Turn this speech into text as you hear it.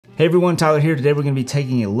Hey everyone, Tyler here. Today we're going to be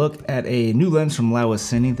taking a look at a new lens from Laowa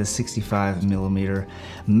CINE, the 65mm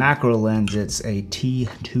macro lens. It's a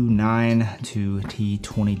T29 to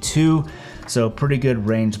T22, so pretty good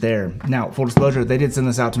range there. Now, full disclosure, they did send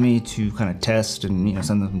this out to me to kind of test and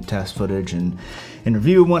send them some test footage and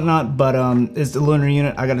review and whatnot, but it's the lunar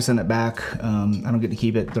unit. I got to send it back. I don't get to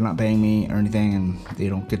keep it. They're not paying me or anything, and they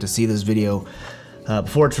don't get to see this video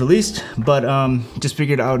before it's released, but just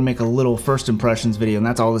figured I would make a little first impressions video, and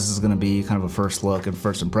that's all this is going to be, kind of a first look and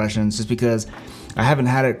first impressions, just because I haven't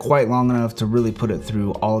had it quite long enough to really put it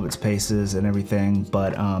through all of its paces and everything,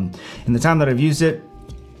 but in the time that I've used it,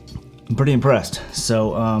 I'm pretty impressed.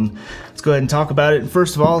 So let's go ahead and talk about it.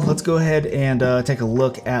 First of all, let's go ahead and take a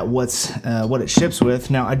look at what it ships with.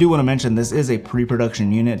 Now, I do want to mention this is a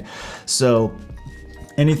pre-production unit, so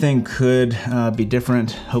anything could be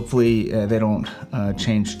different. Hopefully they don't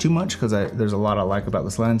change too much, because there's a lot I like about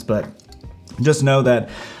this lens, but just know that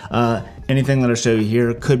anything that I show you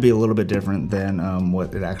here could be a little bit different than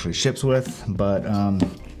what it actually ships with. But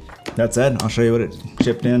that said, I'll show you what it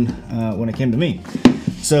shipped in when it came to me.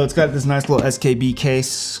 So it's got this nice little SKB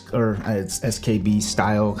case, or it's SKB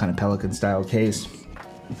style, kind of Pelican style case.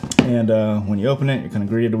 And when you open it, you're kind of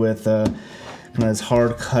greeted with kind of this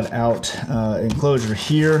hard cut out enclosure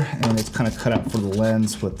here, and it's kind of cut out for the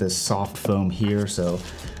lens with this soft foam here, so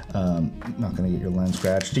not gonna get your lens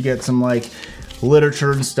scratched. You get some like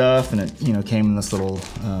literature and stuff, and it came in this little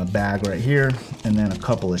bag right here, and then a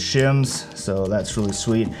couple of shims, so that's really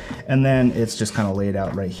sweet. And then it's just kind of laid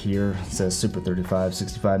out right here. It says Super 35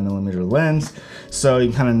 65mm lens, so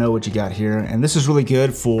you kind of know what you got here. And this is really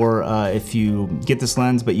good for if you get this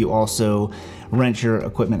lens but you also rent your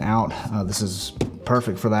equipment out. This is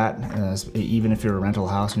perfect for that. Even if you're a rental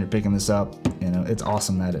house and you're picking this up, it's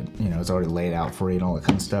awesome that it's already laid out for you and all that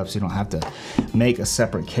kind of stuff, so you don't have to make a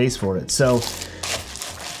separate case for it. So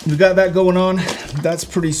we got that going on. That's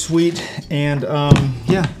pretty sweet, and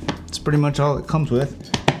yeah, it's pretty much all it comes with.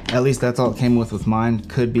 At least that's all it came with mine.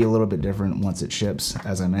 Could be a little bit different once it ships.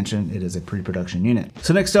 As I mentioned, it is a pre-production unit.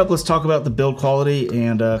 So next up, let's talk about the build quality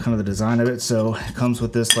and kind of the design of it. So it comes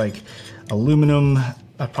with this like aluminum,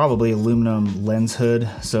 probably aluminum lens hood,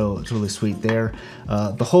 so it's really sweet there.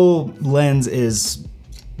 The whole lens is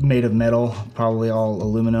made of metal, probably all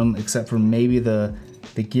aluminum, except for maybe the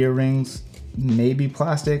gear rings, maybe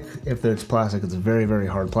plastic. If it's plastic, it's a very, very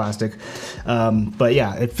hard plastic. But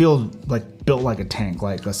yeah, it feels like built like a tank,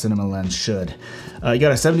 like a cinema lens should. You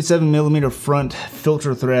got a 77mm front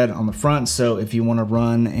filter thread on the front, so if you want to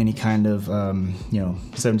run any kind of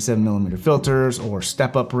 77mm filters or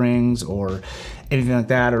step-up rings or anything like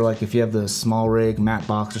that, or like if you have the small rig matte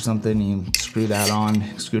box or something, you screw that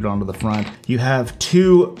on, screw it onto the front. You have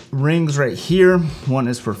two rings right here. One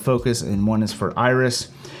is for focus and one is for iris.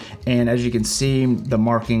 And as you can see, the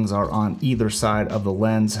markings are on either side of the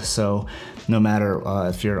lens. So no matter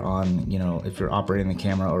if you're on, if you're operating the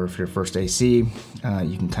camera or if you're first AC, you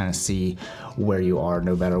can kind of see where you are,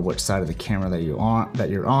 no matter which side of the camera that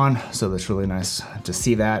you're on. So that's really nice to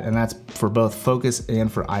see that. And that's for both focus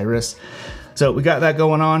and for iris. So we got that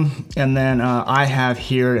going on, and then I have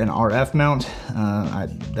here an RF mount.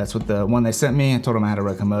 That's what the one they sent me. I told them I had a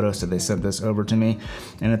Red Komodo, so they sent this over to me.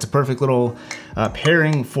 And it's a perfect little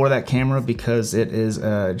pairing for that camera, because it is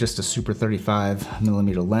just a Super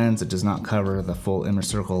 35mm lens. It does not cover the full image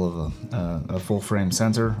circle of a full frame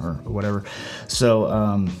sensor or whatever.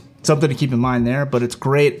 So something to keep in mind there, but it's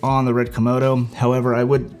great on the Red Komodo. However, I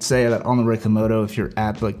would say that on the Red Komodo, if you're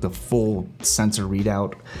at like the full sensor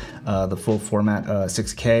readout, the full format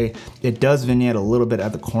 6K, it does vignette a little bit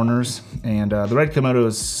at the corners, and the Red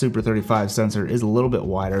Komodo's Super 35 sensor is a little bit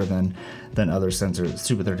wider than other sensors,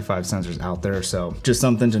 Super 35 sensors out there, so just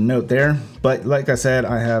something to note there. But like I said,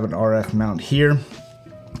 I have an RF mount here.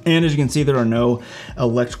 And as you can see, there are no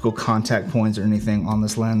electrical contact points or anything on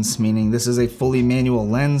this lens, meaning this is a fully manual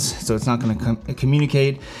lens, so it's not going to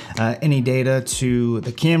communicate any data to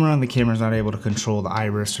the camera, and the camera's not able to control the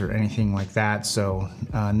iris or anything like that, so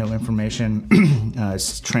no information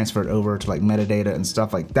is transferred over to like metadata and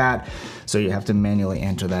stuff like that, so you have to manually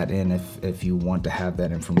enter that in if you want to have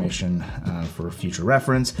that information for future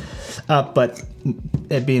reference. But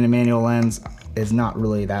it being a manual lens is not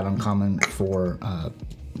really that uncommon for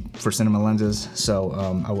cinema lenses, so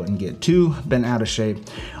I wouldn't get too bent out of shape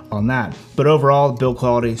on that. But overall, build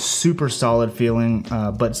quality, super solid feeling,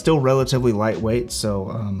 but still relatively lightweight,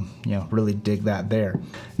 so really dig that there.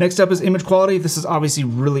 Next up is image quality. This is obviously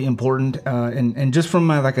really important, and just from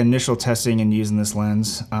my like initial testing and using this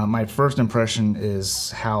lens, my first impression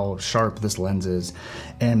is how sharp this lens is,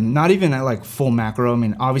 and not even at like full macro. I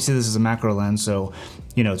mean, obviously this is a macro lens, so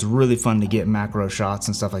you know, it's really fun to get macro shots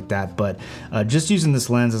and stuff like that. But just using this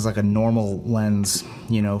lens as like a normal lens,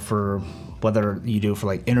 you know, for whether you do for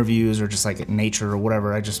like interviews or just like nature or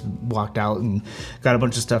whatever. I just walked out and got a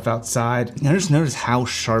bunch of stuff outside, and I just noticed how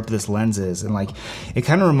sharp this lens is. And like, it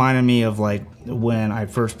kind of reminded me of like when I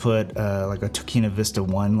first put like a Tokina Vista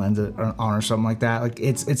 1 lens on or something like that. Like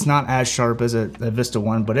it's not as sharp as a Vista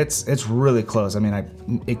 1, but it's really close. I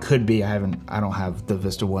mean, it could be. I don't have the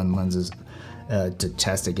Vista 1 lenses to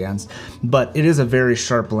test against, but it is a very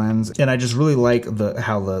sharp lens, and I just really like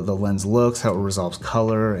how the lens looks, how it resolves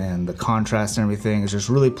color, and the contrast and everything is just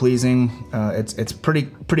really pleasing. It's pretty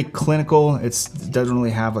clinical. It doesn't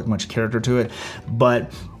really have like much character to it,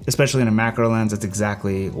 but especially in a macro lens, it's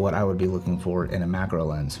exactly what I would be looking for in a macro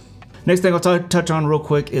lens. Next thing I'll touch on real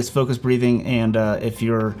quick is focus breathing, and if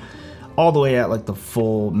you're all the way at like the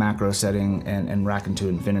full macro setting and racking to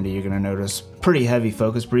infinity, you're gonna notice pretty heavy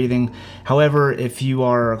focus breathing. However, if you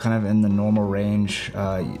are kind of in the normal range,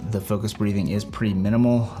 the focus breathing is pretty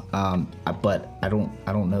minimal. But I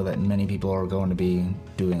don't know that many people are going to be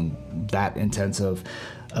doing that intensive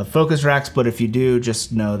focus racks, but if you do,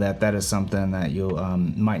 just know that that is something that you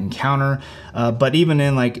might encounter. But even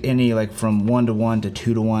in like any like from 1:1 to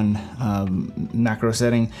 2:1 macro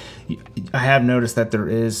setting, I have noticed that there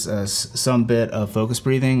is some bit of focus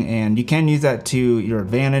breathing, and you can use that to your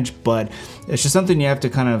advantage, but it's just something you have to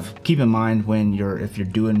kind of keep in mind when if you're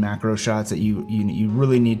doing macro shots, that you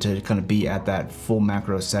really need to kind of be at that full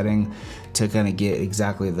macro setting to kind of get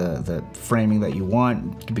exactly the framing that you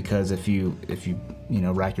want. Because if you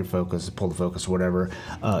rack your focus, pull the focus, or whatever,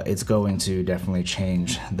 it's going to definitely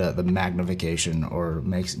change the magnification, or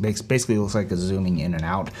basically looks like a zooming in and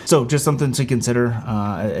out. So just something to consider.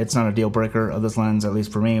 It's not a deal breaker of this lens, at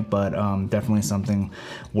least for me, but definitely something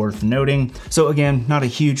worth noting. So again, not a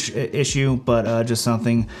huge issue, but just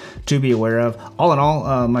something to be aware of. All in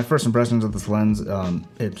all, my first impressions of this lens,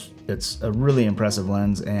 it's a really impressive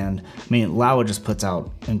lens, and I mean, Laowa just puts out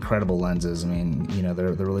incredible lenses. I mean, you know,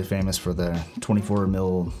 they're really famous for the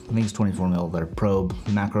 24mm, I think it's 24mm, their probe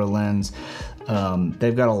macro lens.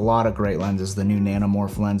 They've got a lot of great lenses, the new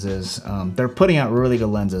nanomorph lenses. They're putting out really good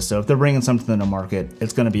lenses, so if they're bringing something to the market,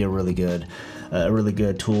 it's going to be a really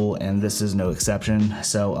good tool, and this is no exception.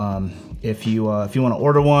 So if you want to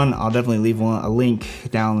order one, I'll definitely leave a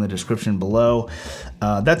link down in the description below.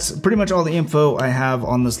 That's pretty much all the info I have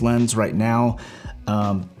on this lens right now.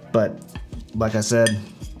 But like I said,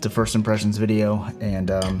 it's a first impressions video, and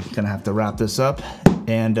gonna have to wrap this up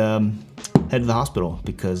and head to the hospital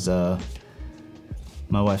because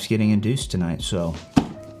my wife's getting induced tonight, so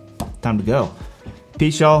time to go.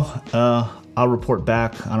 Peace, y'all. I'll report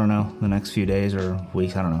back, I don't know, the next few days or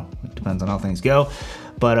weeks, I don't know. It depends on how things go.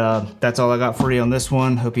 But that's all I got for you on this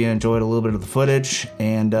one. Hope you enjoyed a little bit of the footage,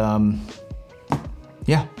 and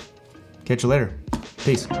yeah, catch you later.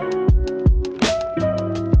 Peace.